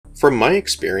From my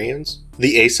experience,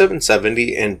 the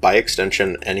A770 and by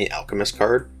extension any Alchemist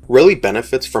card really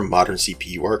benefits from modern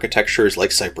CPU architectures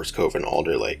like Cypress Cove and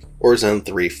Alder Lake, or Zen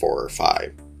 3, 4, or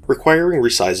 5. Requiring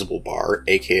resizable bar,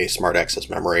 aka Smart Access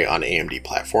Memory on AMD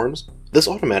platforms, this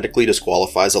automatically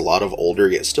disqualifies a lot of older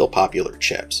yet still popular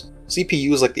chips.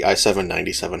 CPUs like the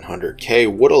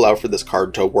i7-9700K would allow for this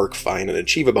card to work fine and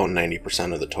achieve about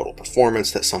 90% of the total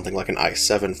performance that something like an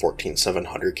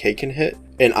i7-14700K can hit.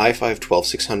 An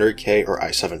i5-12600K or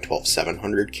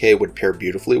i7-12700K would pair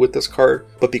beautifully with this card,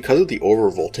 but because of the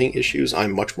overvolting issues,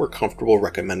 I'm much more comfortable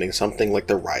recommending something like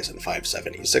the Ryzen 5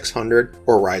 7600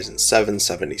 or Ryzen 7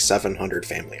 7700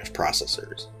 family of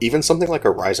processors. Even something like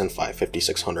a Ryzen 5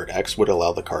 5600X would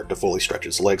allow the card to fully stretch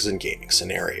its legs in gaming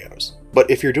scenarios. But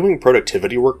if you're doing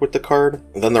productivity work with the card,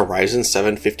 then the Ryzen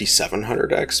 7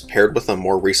 5700X paired with a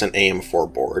more recent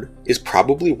AM4 board is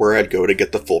probably where I'd go to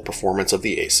get the full performance of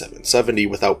the A770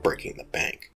 without breaking the bank.